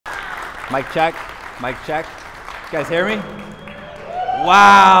Mic check, mic check. You guys hear me?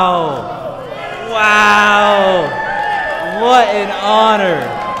 Wow. Wow. What an honor.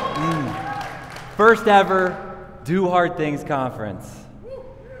 First ever Do Hard Things conference.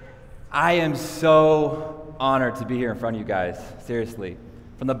 I am so honored to be here in front of you guys, seriously.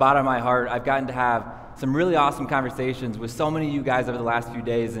 From the bottom of my heart, I've gotten to have some really awesome conversations with so many of you guys over the last few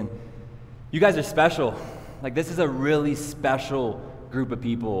days, and you guys are special. Like, this is a really special group of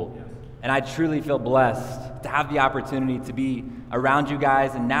people, and I truly feel blessed to have the opportunity to be around you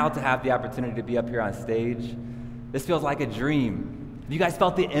guys, and now to have the opportunity to be up here on stage. This feels like a dream. Have you guys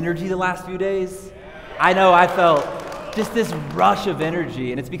felt the energy the last few days? I know I felt just this rush of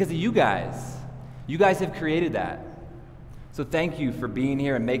energy, and it's because of you guys. You guys have created that. So thank you for being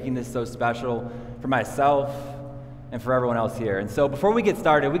here and making this so special for myself and for everyone else here. And so before we get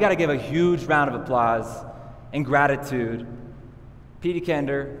started, we got to give a huge round of applause and gratitude. Petey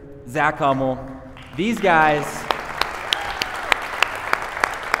Kender, Zach Hummel, these guys,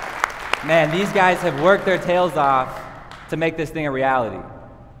 man, these guys have worked their tails off to make this thing a reality.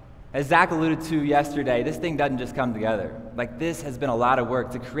 As Zach alluded to yesterday, this thing doesn't just come together. Like, this has been a lot of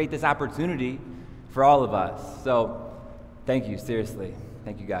work to create this opportunity for all of us. So thank you, seriously.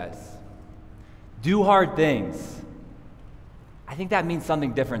 Thank you guys. Do hard things. I think that means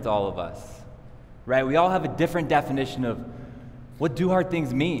something different to all of us, right? We all have a different definition of what do hard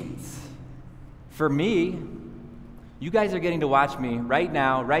things means. For me, you guys are getting to watch me right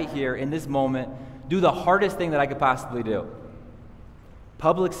now, right here, in this moment, do the hardest thing that I could possibly do.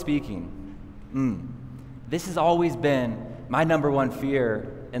 Public speaking. This has always been my number one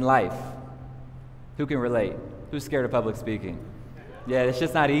fear in life. Who can relate? Who's scared of public speaking? Yeah, it's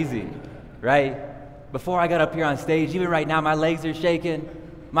just not easy, right? Before I got up here on stage, even right now, my legs are shaking,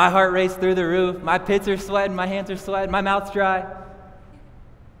 my heart rate's through the roof, my pits are sweating, my hands are sweating, my mouth's dry.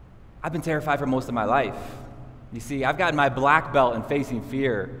 I've been terrified for most of my life. You see, I've gotten my black belt in facing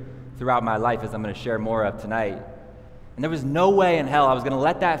fear throughout my life, as I'm going to share more of tonight. And there was no way in hell I was going to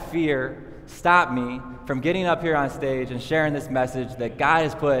let that fear stop me from getting up here on stage and sharing this message that God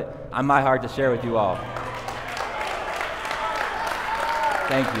has put on my heart to share with you all.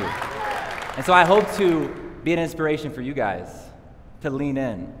 Thank you. And so I hope to be an inspiration for you guys to lean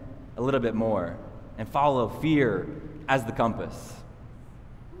in a little bit more and follow fear as the compass.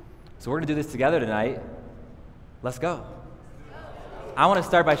 So we're going to do this together tonight. Let's go. I want to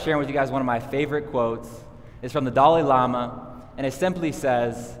start by sharing with you guys one of my favorite quotes. It's from the Dalai Lama, and it simply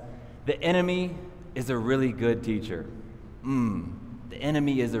says, "The enemy is a really good teacher." The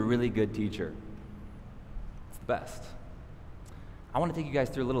enemy is a really good teacher. It's the best. I want to take you guys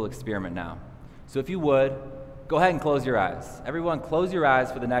through a little experiment now. So if you would, go ahead and close your eyes. Everyone, close your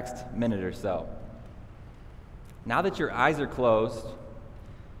eyes for the next minute or so. Now that your eyes are closed,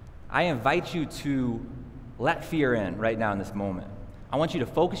 I invite you to let fear in right now in this moment. I want you to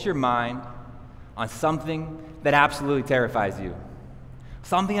focus your mind on something that absolutely terrifies you.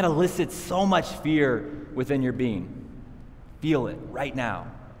 Something that elicits so much fear within your being. Feel it right now.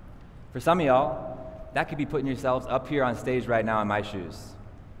 For some of y'all, that could be putting yourselves up here on stage right now in my shoes,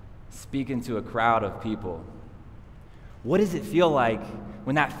 speaking to a crowd of people. What does it feel like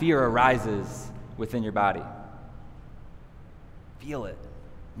when that fear arises within your body? Feel it.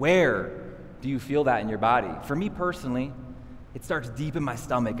 Where do you feel that in your body? For me personally, it starts deep in my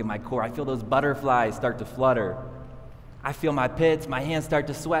stomach and my core. I feel those butterflies start to flutter. I feel my pits, my hands start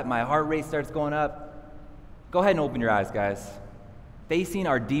to sweat, my heart rate starts going up. Go ahead and open your eyes, guys. Facing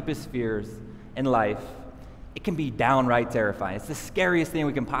our deepest fears in life, it can be downright terrifying. It's the scariest thing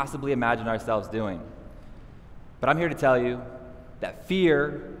we can possibly imagine ourselves doing. But I'm here to tell you that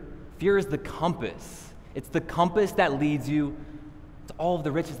fear is the compass. It's the compass that leads you to all of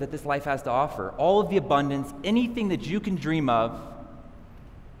the riches that this life has to offer, all of the abundance, anything that you can dream of,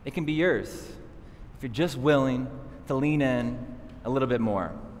 it can be yours if you're just willing to lean in a little bit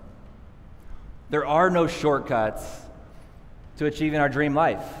more. There are no shortcuts to achieving our dream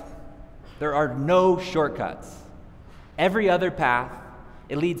life. There are no shortcuts. Every other path,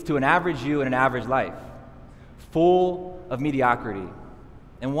 it leads to an average you and an average life, full of mediocrity.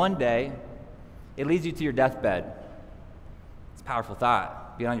 And one day, it leads you to your deathbed. It's a powerful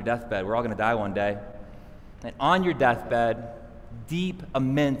thought, being on your deathbed. We're all going to die one day. And on your deathbed, deep,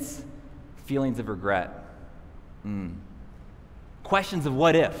 immense feelings of regret. Questions of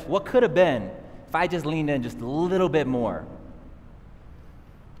what if? What could have been if I just leaned in just a little bit more?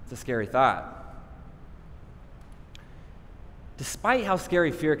 It's a scary thought. Despite how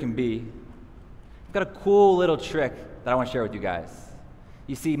scary fear can be, I've got a cool little trick that I want to share with you guys.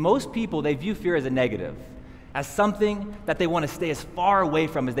 You see, most people, they view fear as a negative. as something that they want to stay as far away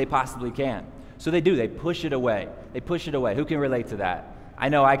from as they possibly can. So they do, they push it away. They push it away. Who can relate to that? I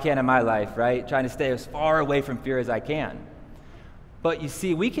know I can in my life, right? Trying to stay as far away from fear as I can. But you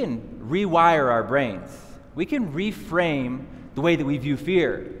see, we can rewire our brains. We can reframe the way that we view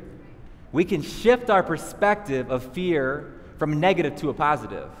fear. We can shift our perspective of fear from a negative to a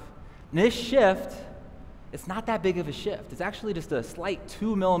positive. And this shift, it's not that big of a shift. It's actually just a slight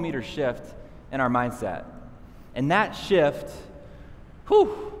 2 millimeter shift in our mindset. And that shift,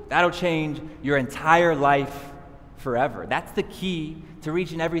 that'll change your entire life forever. That's the key to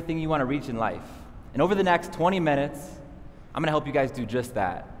reaching everything you want to reach in life. And over the next 20 minutes, I'm going to help you guys do just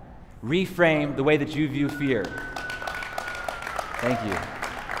that. Reframe the way that you view fear. Thank you.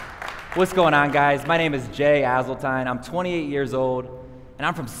 What's going on, guys? My name is Jay Azeltine. I'm 28 years old, and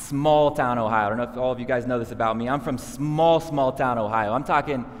I'm from small town Ohio. I don't know if all of you guys know this about me. I'm from small town Ohio. I'm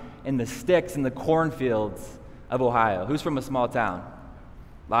talking in the sticks and the cornfields of Ohio. Who's from a small town?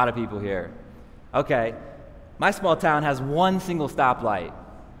 A lot of people here. Okay. My small town has one single stoplight,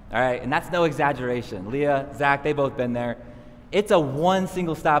 all right? And that's no exaggeration. Leah, Zach, they both been there. It's a one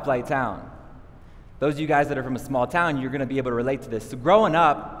single stoplight town. Those of you guys that are from a small town, you're going to be able to relate to this. So growing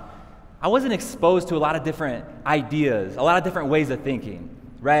up, I wasn't exposed to a lot of different ideas, a lot of different ways of thinking,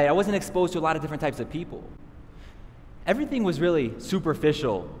 right? I wasn't exposed to a lot of different types of people. Everything was really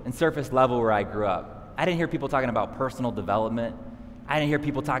superficial and surface level where I grew up. I didn't hear people talking about personal development. I didn't hear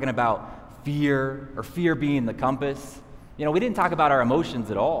people talking about fear or fear being the compass. You know, we didn't talk about our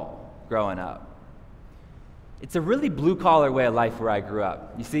emotions at all growing up. It's a really blue-collar way of life where I grew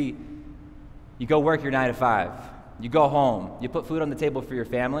up. You see, you go work your 9 to 5. You go home, you put food on the table for your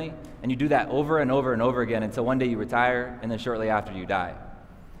family, and you do that over and over and over again until one day you retire, and then shortly after you die.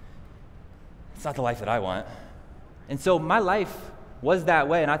 It's not the life that I want. And so my life was that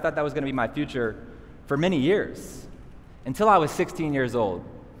way, and I thought that was going to be my future for many years, until I was 16 years old.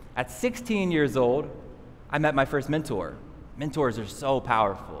 At 16 years old, I met my first mentor. Mentors are so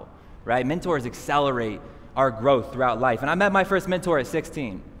powerful, right? Mentors accelerate our growth throughout life. And I met my first mentor at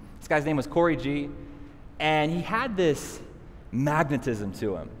 16. This guy's name was Corey G., and he had this magnetism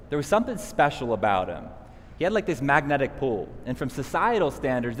to him. There was something special about him. He had like this magnetic pull. And from societal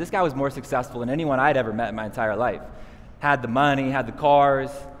standards, this guy was more successful than anyone I'd ever met in my entire life. Had the money, had the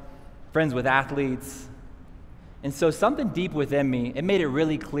cars, friends with athletes. And so something deep within me, it made it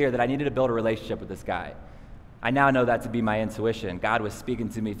really clear that I needed to build a relationship with this guy. I now know that to be my intuition. God was speaking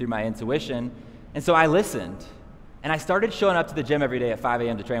to me through my intuition. And so I listened. And I started showing up to the gym every day at 5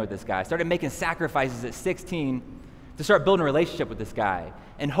 a.m. to train with this guy. I started making sacrifices at 16 to start building a relationship with this guy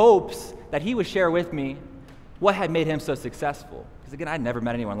in hopes that he would share with me what had made him so successful. Because again, I'd never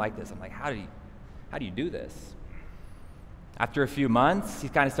met anyone like this. I'm like, how do you do this? After a few months, he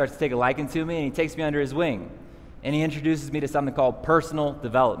kind of starts to take a liking to me, and he takes me under his wing. And he introduces me to something called personal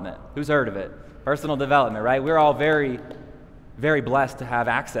development. Who's heard of it? Personal development, right? We're all very blessed to have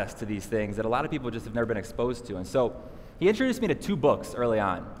access to these things that a lot of people just have never been exposed to. And so he introduced me to 2 books early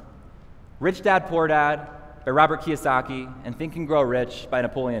on. Rich Dad, Poor Dad by Robert Kiyosaki and Think and Grow Rich by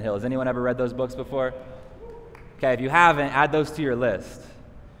Napoleon Hill. Has anyone ever read those books before? Okay, if you haven't, add those to your list.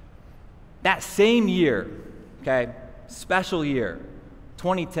 That same year, okay, special year,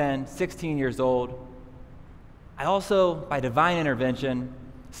 2010, 16 years old, I also, by divine intervention,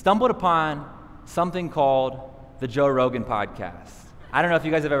 stumbled upon something called the Joe Rogan podcast. I don't know if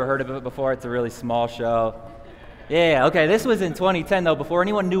you guys have ever heard of it before. It's a really small show. Yeah, okay, this was in 2010, though, before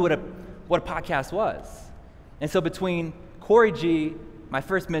anyone knew what a podcast was. And so between Corey G., my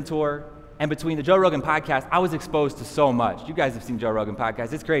first mentor, and between the Joe Rogan podcast, I was exposed to so much. You guys have seen Joe Rogan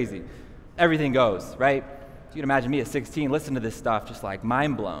podcast. It's crazy. Everything goes, right? You can imagine me at 16, listen to this stuff, just like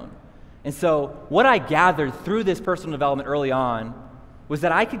mind blown. And so what I gathered through this personal development early on was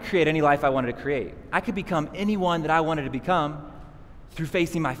that I could create any life I wanted to create. I could become anyone that I wanted to become through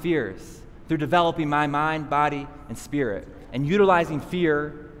facing my fears, through developing my mind, body, and spirit, and utilizing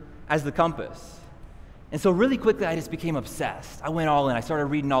fear as the compass. And so really quickly, I just became obsessed. I went all in. I started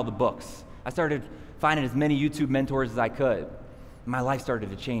reading all the books. I started finding as many YouTube mentors as I could. My life started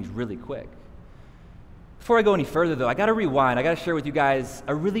to change really quick. Before I go any further, though, I got to rewind. I got to share with you guys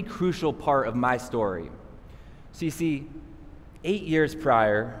a really crucial part of my story. So you see, 8 years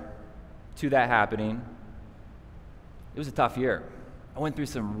prior to that happening, it was a tough year. I went through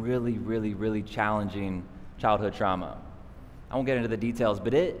some really challenging childhood trauma. I won't get into the details,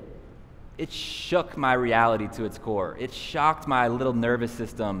 but it shook my reality to its core. It shocked my little nervous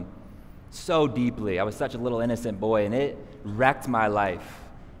system so deeply. I was such a little innocent boy, and it wrecked my life.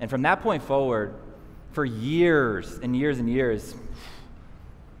 And from that point forward, for years and years and years,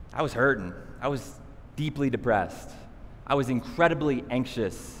 I was hurting. I was deeply depressed. I was incredibly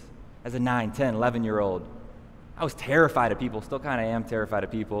anxious as a 9, 10, 11-year-old. I was terrified of people, still kind of am terrified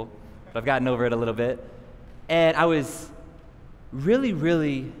of people, but I've gotten over it a little bit. And I was really,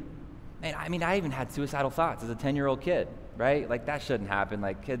 really, I even had suicidal thoughts as a 10-year-old kid, right? Like, that shouldn't happen.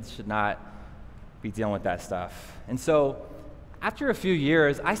 Like, kids should not be dealing with that stuff. And so after a few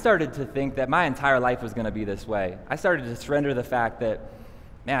years, I started to think that my entire life was going to be this way. I started to surrender the fact that,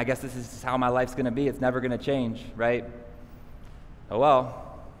 man, I guess this is just how my life's going to be. It's never going to change, right? Oh, well.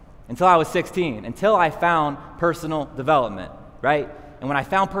 Until I was 16, until I found personal development, right? And when I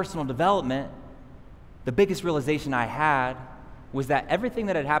found personal development, the biggest realization I had was that everything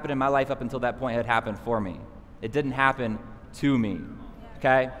that had happened in my life up until that point had happened for me. It didn't happen to me,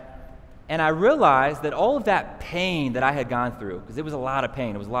 okay? And I realized that all of that pain that I had gone through, because it was a lot of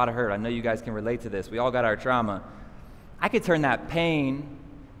pain, it was a lot of hurt. I know you guys can relate to this. We all got our trauma. I could turn that pain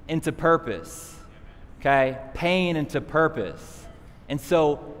into purpose, okay? Pain into purpose. And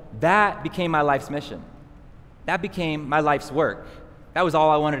so that became my life's mission. That became my life's work. That was all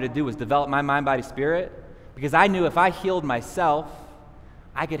I wanted to do, was develop my mind, body, spirit, because I knew if I healed myself,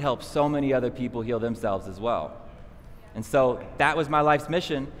 I could help so many other people heal themselves as well. And so that was my life's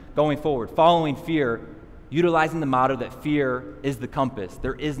mission going forward, following fear, utilizing the motto that fear is the compass.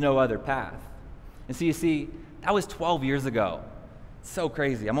 There is no other path. And so you see, that was 12 years ago. It's so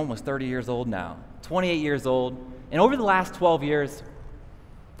crazy. I'm almost 30 years old now, 28 years old. And over the last 12 years,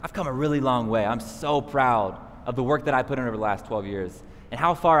 I've come a really long way. I'm so proud of the work that I put in over the last 12 years and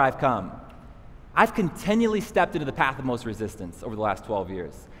how far I've come. I've continually stepped into the path of most resistance over the last 12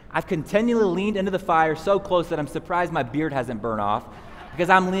 years. I've continually leaned into the fire so close that I'm surprised my beard hasn't burned off, because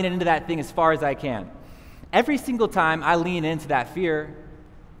I'm leaning into that thing as far as I can. Every single time I lean into that fear,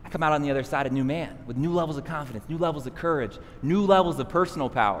 I come out on the other side a new man with new levels of confidence, new levels of courage, new levels of personal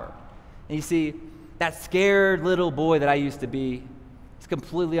power. And you see, that scared little boy that I used to be is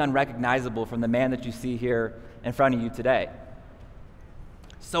completely unrecognizable from the man that you see here in front of you today.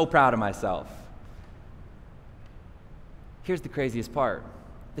 So proud of myself. Here's the craziest part.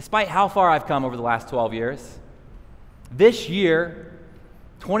 Despite how far I've come over the last 12 years, this year,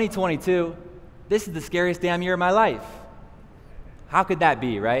 2022, this is the scariest damn year of my life. How could that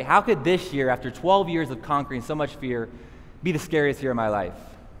be, right? How could this year, after 12 years of conquering so much fear, be the scariest year of my life?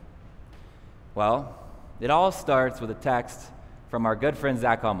 Well, it all starts with a text from our good friend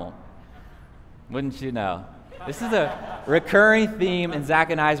Zach Hummel. Wouldn't you know? This is a recurring theme in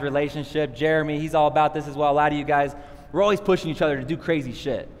Zach and I's relationship. Jeremy, he's all about this as well. A lot of you guys, we're always pushing each other to do crazy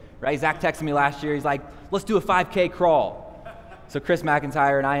shit, right? Zach texted me last year. He's like, let's do a 5K crawl. So Chris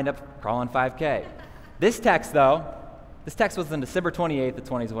McIntyre and I end up crawling 5K. This text was on December 28th of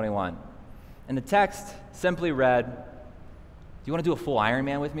 2021. And the text simply read, do you want to do a full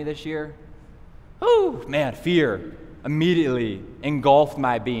Ironman with me this year? Oh, man, fear immediately engulfed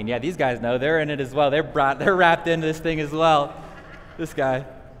my being. Yeah, these guys know. They're in it as well. They're wrapped into this thing as well, this guy.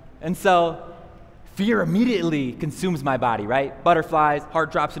 And so fear immediately consumes my body, right? Butterflies,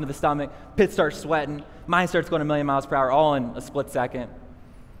 heart drops into the stomach, pit starts sweating, mind starts going a million miles per hour, all in a split second.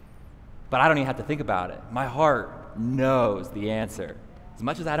 But I don't even have to think about it. My heart knows the answer. As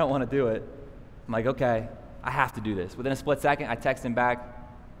much as I don't want to do it, I'm like, okay, I have to do this. Within a split second, I text him back,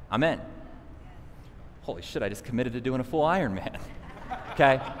 I'm in. Holy shit, I just committed to doing a full Ironman,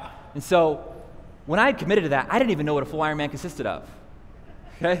 okay? And so when I had committed to that, I didn't even know what a full Ironman consisted of,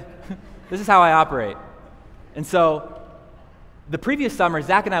 okay? This is how I operate. And so the previous summer,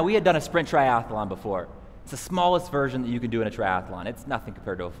 Zach and I, we had done a sprint triathlon before. It's the smallest version that you can do in a triathlon. It's nothing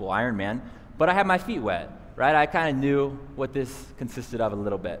compared to a full Ironman, but I had my feet wet, right? I kind of knew what this consisted of a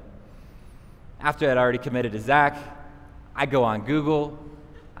little bit. After I'd already committed to Zach, I go on Google,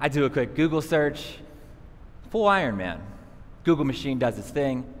 I do a quick Google search, full Ironman. Google machine does its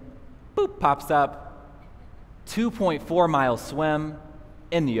thing, boop, pops up, 2.4 mile swim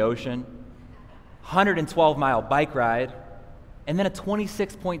in the ocean, 112-mile bike ride, and then a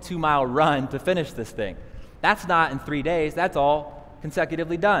 26.2 mile run to finish this thing. That's not in 3 days, that's all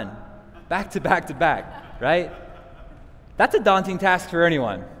consecutively done. Back to back to back, right? That's a daunting task for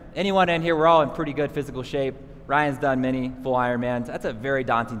anyone. Anyone in here, we're all in pretty good physical shape. Ryan's done many full Ironmans. That's a very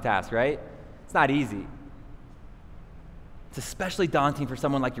daunting task, right? It's not easy. It's especially daunting for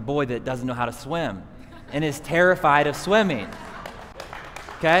someone like your boy that doesn't know how to swim and is terrified of swimming,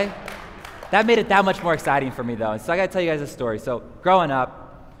 okay? That made it that much more exciting for me, though. And so I got to tell you guys a story. So growing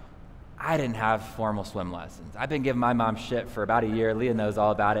up, I didn't have formal swim lessons. I've been giving my mom shit for about a year. Leah knows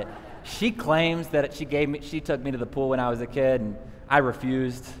all about it. She claims that she took me to the pool when I was a kid, and I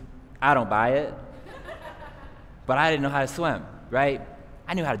refused. I don't buy it. But I didn't know how to swim, right?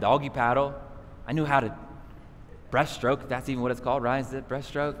 I knew how to doggy paddle. I knew how to breaststroke, if that's even what it's called, Ryan, is it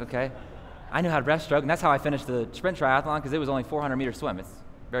breaststroke? Okay. I knew how to breaststroke, and that's how I finished the sprint triathlon, because it was only 400-meter swim. It's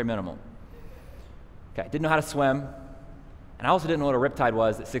very minimal. Okay, didn't know how to swim, and I also didn't know what a riptide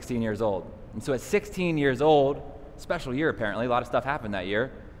was at 16 years old. And so at 16 years old, special year apparently, a lot of stuff happened that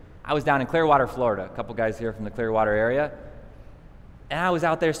year, I was down in Clearwater, Florida, a couple guys here from the Clearwater area, and I was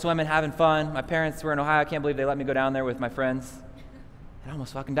out there swimming, having fun. My parents were in Ohio. I can't believe they let me go down there with my friends. And I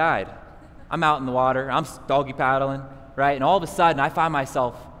almost fucking died. I'm out in the water. I'm doggy paddling, right? And all of a sudden, I find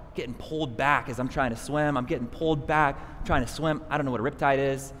myself getting pulled back as I'm trying to swim. I'm getting pulled back, trying to swim. I don't know what a riptide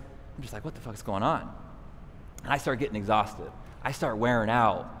is. I'm just like, what the fuck is going on? And I start getting exhausted. I start wearing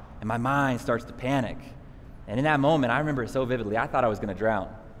out, and my mind starts to panic. And in that moment, I remember it so vividly, I thought I was going to drown.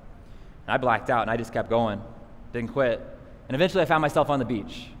 And I blacked out, and I just kept going, didn't quit. And eventually I found myself on the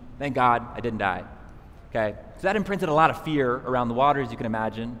beach. Thank God I didn't die. Okay? So that imprinted a lot of fear around the water, as you can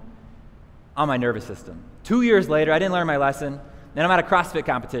imagine, on my nervous system. 2 years later, I didn't learn my lesson. Then I'm at a CrossFit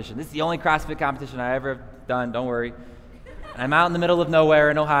competition. This is the only CrossFit competition I ever have done, don't worry. And I'm out in the middle of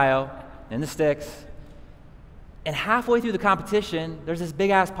nowhere in Ohio, in the sticks. And halfway through the competition, there's this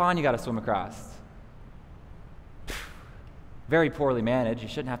big-ass pond you got to swim across. Very poorly managed. You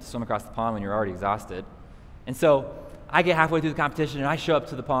shouldn't have to swim across the pond when you're already exhausted. And so I get halfway through the competition, and I show up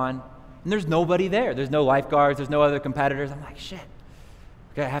to the pond, and there's nobody there. There's no lifeguards. There's no other competitors. I'm like, shit.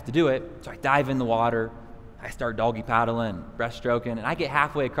 Okay, I have to do it. So I dive in the water. I start doggy paddling, breaststroking, and I get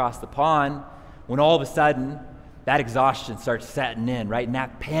halfway across the pond when all of a sudden that exhaustion starts setting in, right? And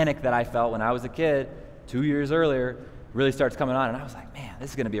that panic that I felt when I was a kid 2 years earlier really starts coming on. And I was like, man,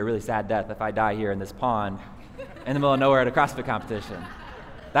 this is going to be a really sad death if I die here in this pond in the middle of nowhere at a CrossFit competition.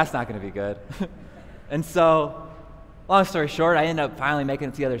 That's not going to be good. And so, long story short, I ended up finally making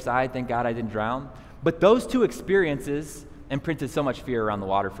it to the other side. Thank God I didn't drown. But those two experiences imprinted so much fear around the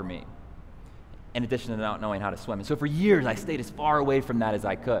water for me, in addition to not knowing how to swim. And so for years, I stayed as far away from that as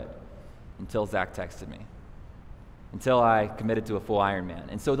I could until Zach texted me, until I committed to a full Ironman.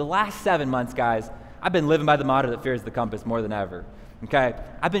 And so the last 7 months, guys, I've been living by the motto that fears the compass more than ever, okay?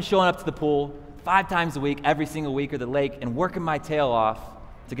 I've been showing up to the pool 5 times a week, every single week, or the lake, and working my tail off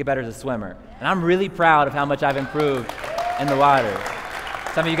to get better as a swimmer. And I'm really proud of how much I've improved in the water.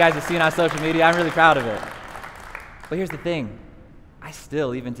 Some of you guys have seen on social media. I'm really proud of it. But here's the thing. I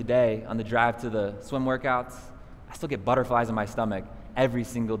still, even today, on the drive to the swim workouts, I still get butterflies in my stomach every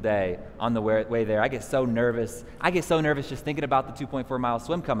single day on the way there. I get so nervous. I get so nervous just thinking about the 2.4-mile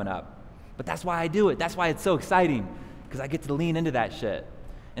swim coming up. But that's why I do it. That's why it's so exciting, because I get to lean into that shit.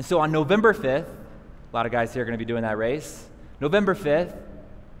 And so on November 5th, a lot of guys here are going to be doing that race. November 5th,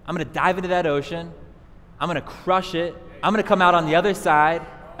 I'm going to dive into that ocean. I'm going to crush it. I'm going to come out on the other side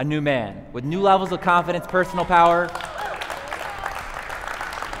a new man with new levels of confidence, personal power.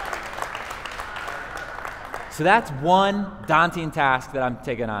 So that's one daunting task that I'm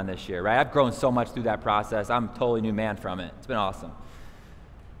taking on this year, right? I've grown so much through that process. I'm a totally new man from it. It's been awesome.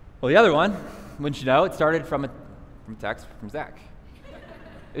 Well, the other one, wouldn't you know, it started from a text from Zach.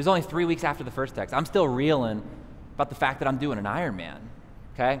 It was only 3 weeks after the first text. I'm still reeling about the fact that I'm doing an Ironman,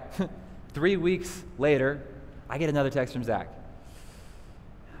 okay? 3 weeks later, I get another text from Zach.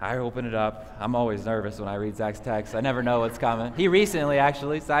 I open it up. I'm always nervous when I read Zach's text. I never know what's coming. He recently,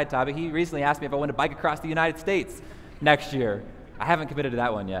 actually, side topic, he recently asked me if I wanted to bike across the United States next year. I haven't committed to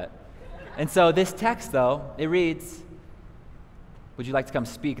that one yet. And so this text, though, it reads, would you like to come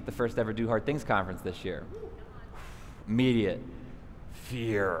speak at the first ever Do Hard Things conference this year? Immediate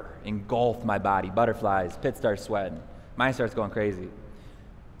fear engulfed my body. Butterflies, pit starts sweating. Mind starts going crazy.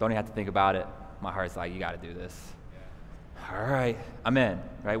 Don't even have to think about it. My heart's like, you got to do this. All right, I'm in,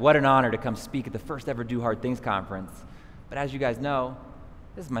 right? What an honor to come speak at the first ever Do Hard Things conference. But as you guys know,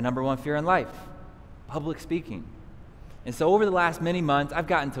 this is my number one fear in life, public speaking. And so over the last many months, I've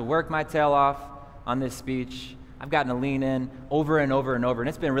gotten to work my tail off on this speech. I've gotten to lean in over and over and over, and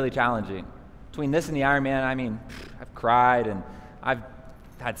it's been really challenging. Between this and the Ironman, I mean, I've cried, and I've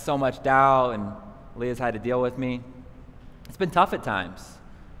had so much doubt, and Leah's had to deal with me. It's been tough at times.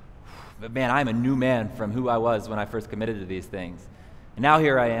 But man, I'm a new man from who I was when I first committed to these things. And now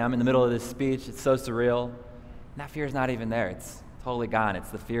here I am in the middle of this speech. It's so surreal. And that fear is not even there. It's totally gone.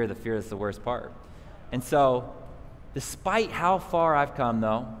 It's the fear that's the worst part. And so, despite how far I've come,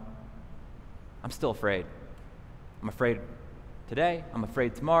 though, I'm still afraid. I'm afraid today. I'm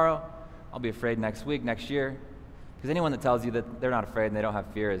afraid tomorrow. I'll be afraid next week, next year. Because anyone that tells you that they're not afraid and they don't have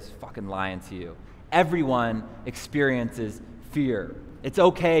fear is fucking lying to you. Everyone experiences fear. It's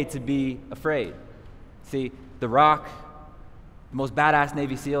okay to be afraid. See, The Rock, the most badass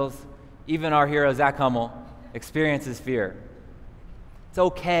Navy SEALs, even our hero Zach Hummel, experiences fear. It's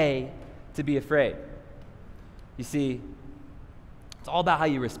okay to be afraid. You see, it's all about how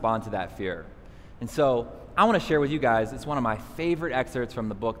you respond to that fear. And so I want to share with you guys, it's one of my favorite excerpts from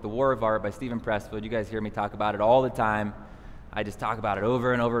the book, The War of Art by Stephen Pressfield. You guys hear me talk about it all the time. I just talk about it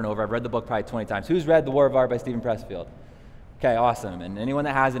over and over and over. I've read the book probably 20 times. Who's read The War of Art by Stephen Pressfield? Okay, awesome. And anyone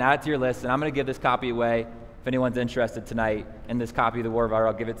that hasn't, add it to your list. And I'm going to give this copy away if anyone's interested tonight in this copy of The War of Art.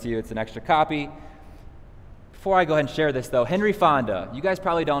 I'll give it to you. It's an extra copy. Before I go ahead and share this, though, Henry Fonda. You guys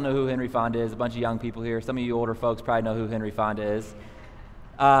probably don't know who Henry Fonda is. A bunch of young people here. Some of you older folks probably know who Henry Fonda is.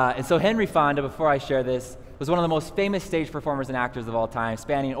 And so Henry Fonda, before I share this, was one of the most famous stage performers and actors of all time,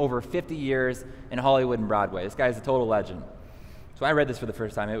 spanning over 50 years in Hollywood and Broadway. This guy is a total legend. So I read this for the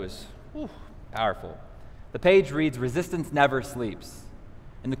first time. It was powerful. The page reads, "Resistance never sleeps."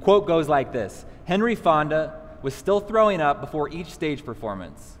 And the quote goes like this: "Henry Fonda was still throwing up before each stage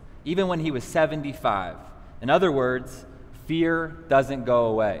performance, even when he was 75. In other words, fear doesn't go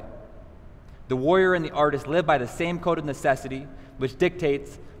away. The warrior and the artist live by the same code of necessity, which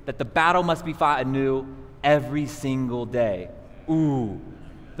dictates that the battle must be fought anew every single day." Ooh,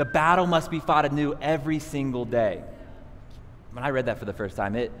 the battle must be fought anew every single day. When I read that for the first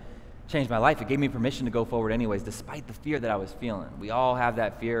time, it changed my life. It gave me permission to go forward anyways, despite the fear that I was feeling. We all have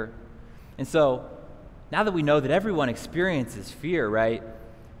that fear. And so, now that we know that everyone experiences fear, right?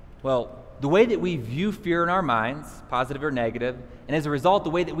 Well, the way that we view fear in our minds, positive or negative, and as a result, the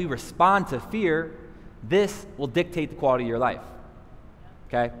way that we respond to fear, this will dictate the quality of your life.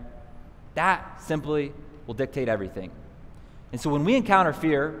 Okay? That simply will dictate everything. And so when we encounter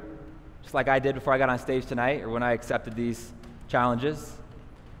fear, just like I did before I got on stage tonight, or when I accepted these challenges,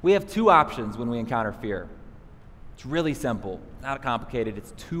 we have two options when we encounter fear. It's really simple, not complicated.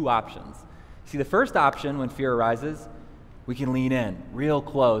 It's two options. See, the first option when fear arises, we can lean in real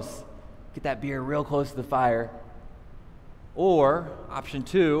close, get that beer real close to the fire. Or option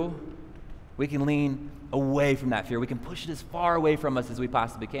two, we can lean away from that fear. We can push it as far away from us as we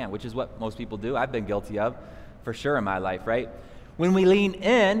possibly can, which is what most people do. I've been guilty of, for sure, in my life, right? When we lean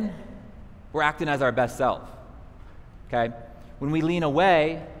in, we're acting as our best self, okay? When we lean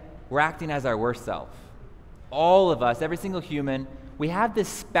away, we're acting as our worst self. All of us, every single human, we have this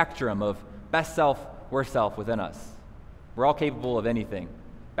spectrum of best self, worst self within us. We're all capable of anything,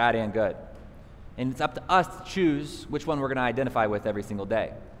 bad and good. And it's up to us to choose which one we're going to identify with every single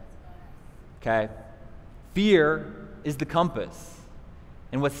day, okay? Fear is the compass.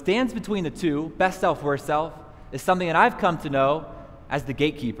 And what stands between the two, best self, worst self, is something that I've come to know as the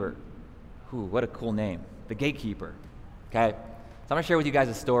gatekeeper. Ooh, what a cool name, the gatekeeper, okay? So I'm going to share with you guys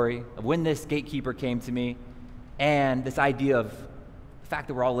a story of when this gatekeeper came to me and this idea of the fact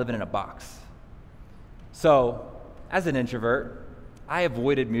that we're all living in a box. So, as an introvert, I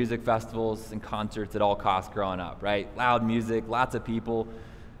avoided music festivals and concerts at all costs growing up, right? Loud music, lots of people.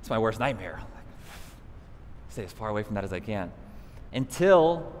 It's my worst nightmare. Stay as far away from that as I can.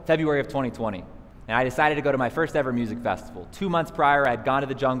 Until February of 2020. And I decided to go to my first ever music festival. 2 months prior, I had gone to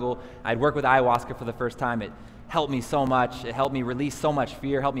the jungle. I'd worked with ayahuasca for the first time. It helped me so much. It helped me release so much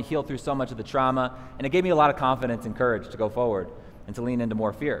fear, helped me heal through so much of the trauma, and it gave me a lot of confidence and courage to go forward and to lean into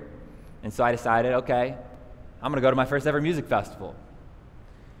more fear. And so I decided, okay, I'm going to go to my first ever music festival.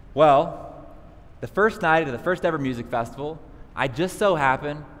 Well, the first night of the first ever music festival, I just so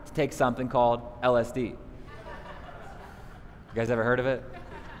happened to take something called LSD. You guys ever heard of it?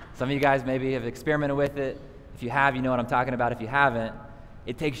 Some of you guys maybe have experimented with it. If you have, you know what I'm talking about. If you haven't,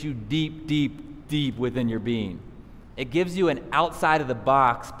 it takes you deep, deep, deep within your being. It gives you an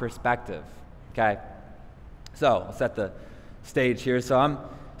outside-of-the-box perspective, okay? So, I'll set the stage here. So I'm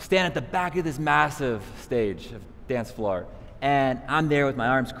standing at the back of this massive stage of dance floor, and I'm there with my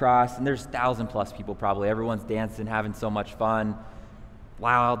arms crossed, and there's 1,000+ people probably. Everyone's dancing, having so much fun,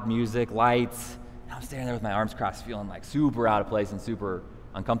 loud music, lights. And I'm standing there with my arms crossed, feeling like super out of place and super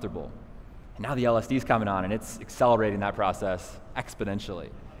uncomfortable. And now the LSD's coming on, and it's accelerating that process exponentially.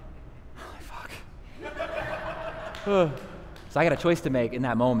 So I got a choice to make in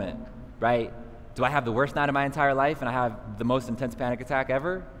that moment, right? Do I have the worst night of my entire life and I have the most intense panic attack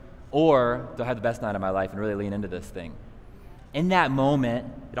ever? Or do I have the best night of my life and really lean into this thing? In that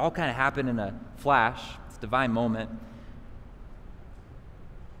moment, it all kind of happened in a flash. It's a divine moment.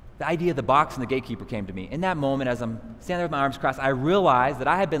 The idea of the box and the gatekeeper came to me. In that moment, as I'm standing there with my arms crossed, I realized that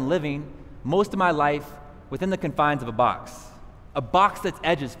I had been living most of my life within the confines of a box. A box that's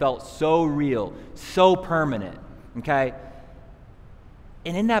edges felt so real, so permanent, okay?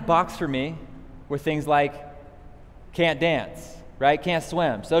 And in that box for me were things like can't dance, right? Can't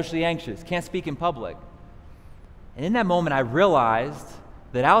swim, socially anxious, can't speak in public. And in that moment, I realized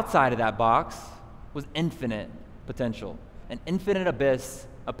that outside of that box was infinite potential, an infinite abyss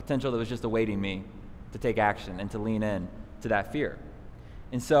a potential that was just awaiting me to take action and to lean in to that fear.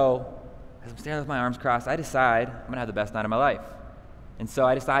 And so, as I'm standing with my arms crossed, I decide I'm going to have the best night of my life. And so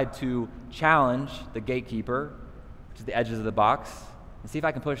I decide to challenge the gatekeeper, which is the edges of the box, and see if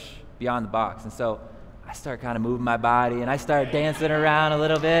I can push beyond the box. And so I start kind of moving my body, and I start dancing around a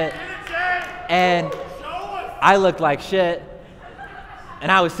little bit. And I looked like shit,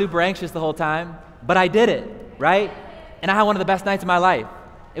 and I was super anxious the whole time, but I did it, right? And I had one of the best nights of my life.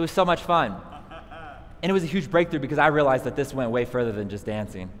 It was so much fun. And it was a huge breakthrough because I realized that this went way further than just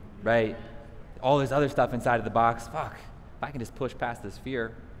dancing, right? All this other stuff inside of the box, fuck, if I can just push past this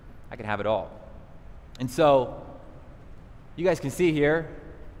fear, I can have it all. And so, you guys can see here,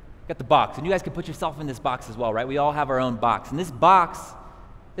 got the box, and you guys can put yourself in this box as well, right? We all have our own box. And this box,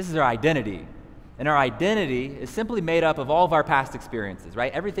 this is our identity. And our identity is simply made up of all of our past experiences,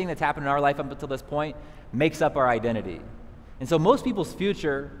 right? Everything that's happened in our life up until this point makes up our identity. And so most people's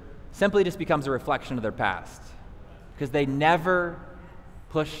future simply just becomes a reflection of their past because they never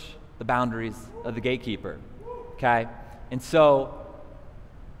push the boundaries of the gatekeeper, okay? And so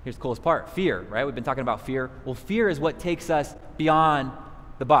here's the coolest part, fear, right? We've been talking about fear. Well, fear is what takes us beyond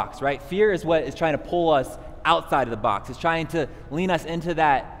the box, right? Fear is what is trying to pull us outside of the box. It's trying to lean us into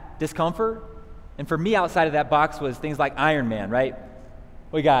that discomfort. And for me, outside of that box was things like Iron Man, right?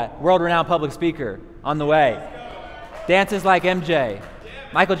 We got world-renowned public speaker on the way. Dances like MJ.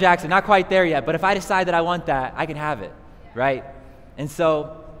 Michael Jackson, not quite there yet, but if I decide that I want that, I can have it, right? And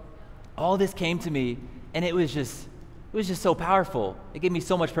so all this came to me, and it was just so powerful. It gave me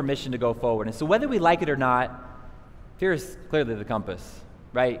so much permission to go forward. And so whether we like it or not, fear is clearly the compass,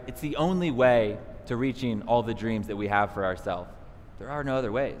 right? It's the only way to reaching all the dreams that we have for ourselves. There are no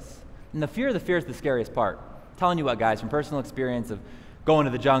other ways. And the fear is the scariest part. I'm telling you what, guys, from personal experience of going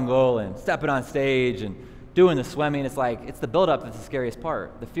to the jungle and stepping on stage and doing the swimming, it's the buildup that's the scariest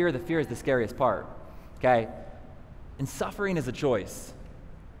part. The fear is the scariest part, okay? And suffering is a choice.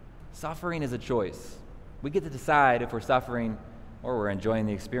 Suffering is a choice. We get to decide if we're suffering or we're enjoying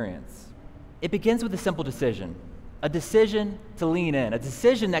the experience. It begins with a simple decision, a decision to lean in, a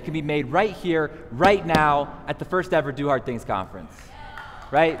decision that can be made right here, right now, at the first ever Do Hard Things conference,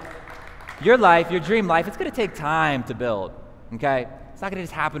 right? Your life, your dream life, it's going to take time to build, okay? It's not going to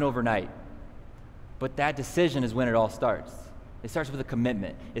just happen overnight. But that decision is when it all starts. It starts with a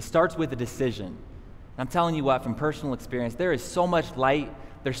commitment. It starts with a decision. And I'm telling you what, from personal experience, there is so much light,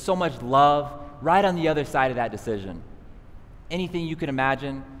 there's so much love right on the other side of that decision. Anything you can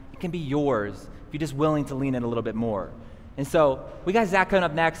imagine, it can be yours if you're just willing to lean in a little bit more. And so we got Zach coming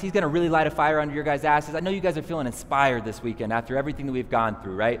up next. He's going to really light a fire under your guys' asses. I know you guys are feeling inspired this weekend after everything that we've gone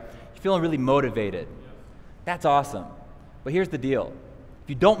through, right? You're feeling really motivated. That's awesome. But here's the deal. If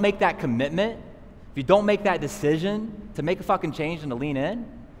you don't make that commitment, if you don't make that decision to make a fucking change and to lean in,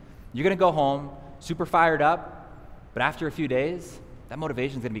 you're going to go home super fired up, but after a few days, that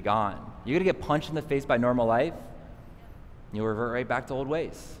motivation's going to be gone. You're going to get punched in the face by normal life, and you'll revert right back to old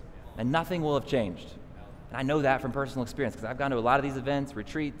ways, and nothing will have changed. And I know that from personal experience because I've gone to a lot of these events,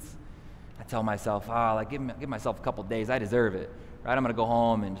 retreats. I tell myself, give myself a couple days. I deserve it, right? I'm going to go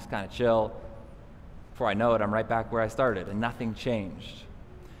home and just kind of chill. Before I know it, I'm right back where I started, and nothing changed.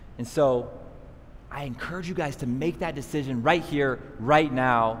 And so I encourage you guys to make that decision right here, right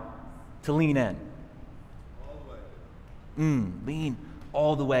now, to lean in. All the way in. Lean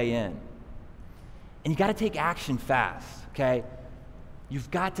all the way in. And you got to take action fast, okay?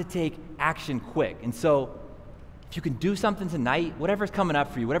 You've got to take action quick. And so if you can do something tonight, whatever's coming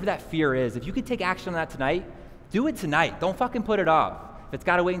up for you, whatever that fear is, if you can take action on that tonight, do it tonight. Don't fucking put it off. If it's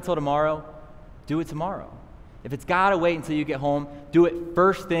got to wait until tomorrow, do it tomorrow. If it's got to wait until you get home, do it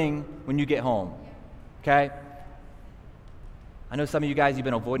first thing when you get home, okay? I know some of you guys, you've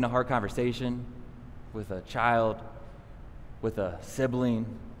been avoiding a hard conversation with a child, with a sibling,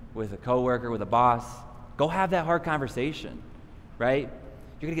 with a coworker, with a boss. Go have that hard conversation, right?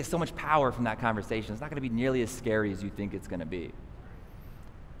 You're going to get so much power from that conversation. It's not going to be nearly as scary as you think it's going to be.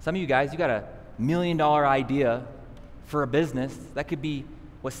 Some of you guys, you got $1 million idea for a business that could be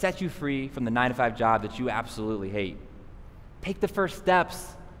what sets you free from the 9-to-5 job that you absolutely hate. Take the first steps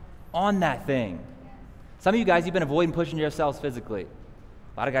on that thing. Some of you guys, you've been avoiding pushing yourselves physically.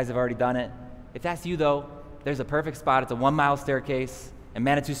 A lot of guys have already done it. If that's you, though, there's a perfect spot. It's a 1-mile staircase in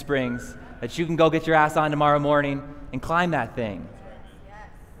Manitou Springs that you can go get your ass on tomorrow morning and climb that thing. Yes.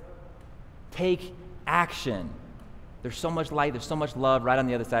 Take action. There's so much light, there's so much love right on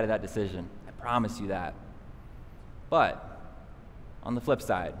the other side of that decision. I promise you that. But on the flip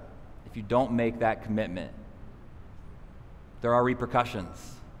side, if you don't make that commitment, there are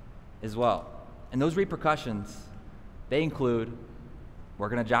repercussions as well. And those repercussions, they include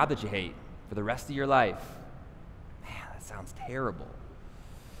working a job that you hate for the rest of your life. Man, that sounds terrible.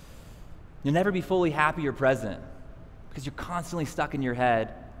 You'll never be fully happy or present because you're constantly stuck in your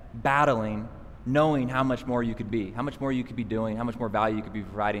head, battling, knowing how much more you could be, how much more you could be doing, how much more value you could be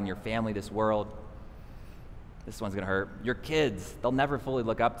providing your family, this world. This one's going to hurt. Your kids, they'll never fully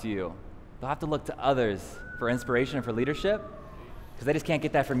look up to you. They'll have to look to others for inspiration and for leadership because they just can't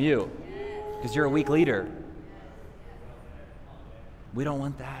get that from you because you're a weak leader. We don't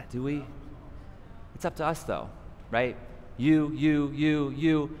want that, do we? It's up to us, though, right? You.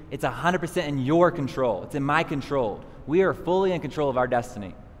 It's 100% in your control. It's in my control. We are fully in control of our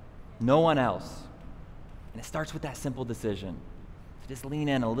destiny. No one else. And it starts with that simple decision. So just lean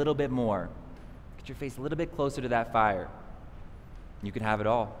in a little bit more. Get your face a little bit closer to that fire. You can have it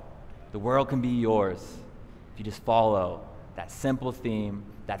all. The world can be yours if you just follow that simple theme,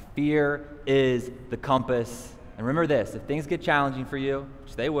 that fear is the compass. And remember this, if things get challenging for you,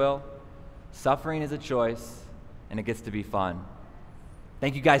 which they will, suffering is a choice, and it gets to be fun.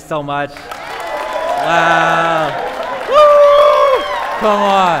 Thank you guys so much. Wow. Woo! Come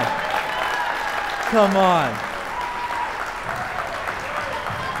on.